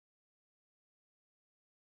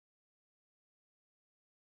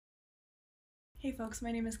Hey folks,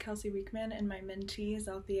 my name is Kelsey Weekman and my mentee is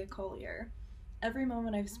Althea Collier. Every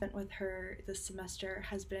moment I've spent with her this semester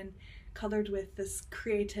has been colored with this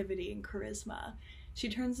creativity and charisma. She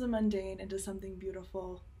turns the mundane into something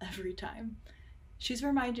beautiful every time. She's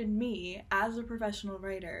reminded me, as a professional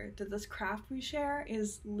writer, that this craft we share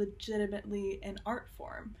is legitimately an art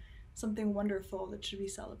form, something wonderful that should be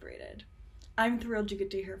celebrated. I'm thrilled to get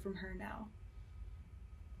to hear from her now.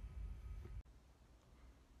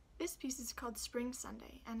 This piece is called Spring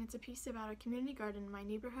Sunday, and it's a piece about a community garden in my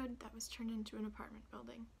neighborhood that was turned into an apartment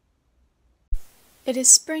building. It is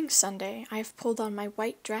spring Sunday. I have pulled on my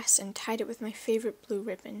white dress and tied it with my favorite blue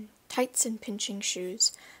ribbon, tights and pinching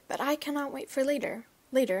shoes, but I cannot wait for later.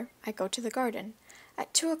 Later, I go to the garden.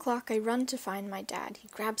 At 2 o'clock, I run to find my dad. He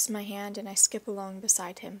grabs my hand and I skip along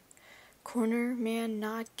beside him. Corner, man,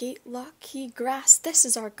 nod, gate, lock, key, grass, this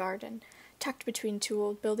is our garden. Tucked between two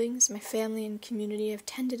old buildings, my family and community have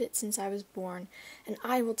tended it since I was born, and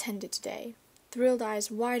I will tend it today. Thrilled eyes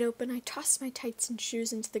wide open, I toss my tights and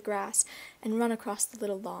shoes into the grass and run across the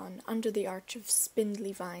little lawn, under the arch of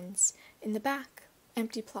spindly vines. In the back,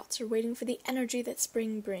 empty plots are waiting for the energy that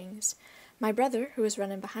spring brings. My brother, who is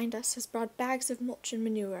running behind us, has brought bags of mulch and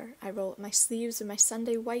manure. I roll up my sleeves in my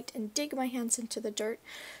Sunday white and dig my hands into the dirt.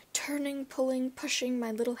 Turning, pulling, pushing,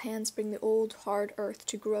 my little hands bring the old, hard earth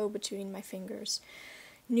to grow between my fingers.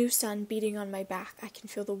 New sun beating on my back, I can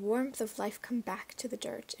feel the warmth of life come back to the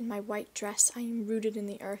dirt. In my white dress, I am rooted in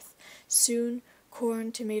the earth. Soon,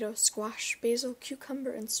 corn, tomato, squash, basil,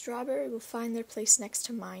 cucumber, and strawberry will find their place next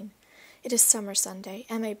to mine. It is summer Sunday.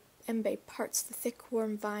 Embe parts the thick,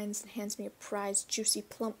 warm vines and hands me a prized, juicy,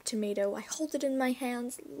 plump tomato. I hold it in my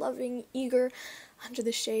hands, loving, eager, under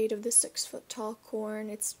the shade of the 6-foot-tall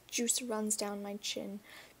corn. Its juice runs down my chin,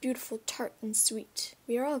 beautiful, tart, and sweet.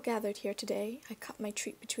 We are all gathered here today. I cut my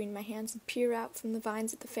treat between my hands and peer out from the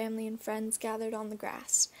vines at the family and friends gathered on the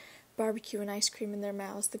grass. Barbecue and ice cream in their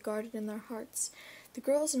mouths, the garden in their hearts. The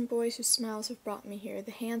girls and boys whose smiles have brought me here,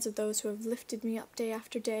 the hands of those who have lifted me up day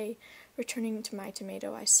after day. Returning to my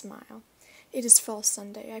tomato, I smile. It is fall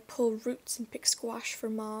Sunday. I pull roots and pick squash for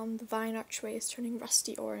Mom. The vine archway is turning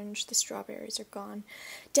rusty orange. The strawberries are gone.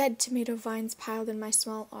 Dead tomato vines piled in my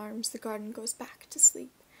small arms. The garden goes back to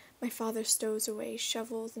sleep. My father stows away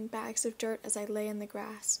shovels and bags of dirt as I lay in the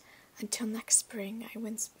grass. Until next spring, I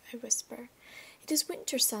whisper. It is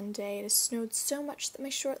winter Sunday. It has snowed so much that my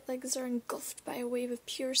short legs are engulfed by a wave of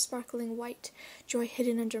pure sparkling white. Joy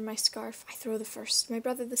hidden under my scarf. I throw the first, my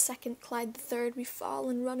brother the second, Clyde the third. We fall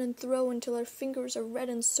and run and throw until our fingers are red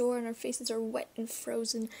and sore and our faces are wet and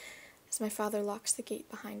frozen. As my father locks the gate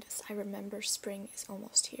behind us, I remember spring is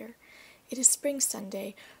almost here. It is spring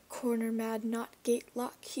Sunday. Corner, mad, knot, gate,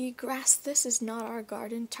 lock, key, grass. This is not our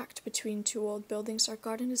garden, tucked between two old buildings. Our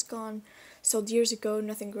garden is gone. Sold years ago,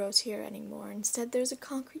 nothing grows here anymore. Instead, there's a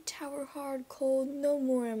concrete tower, hard, cold. No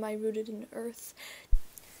more am I rooted in earth.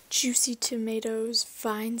 Juicy tomatoes,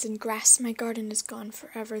 vines, and grass. My garden is gone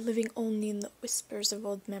forever, living only in the whispers of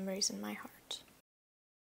old memories in my heart.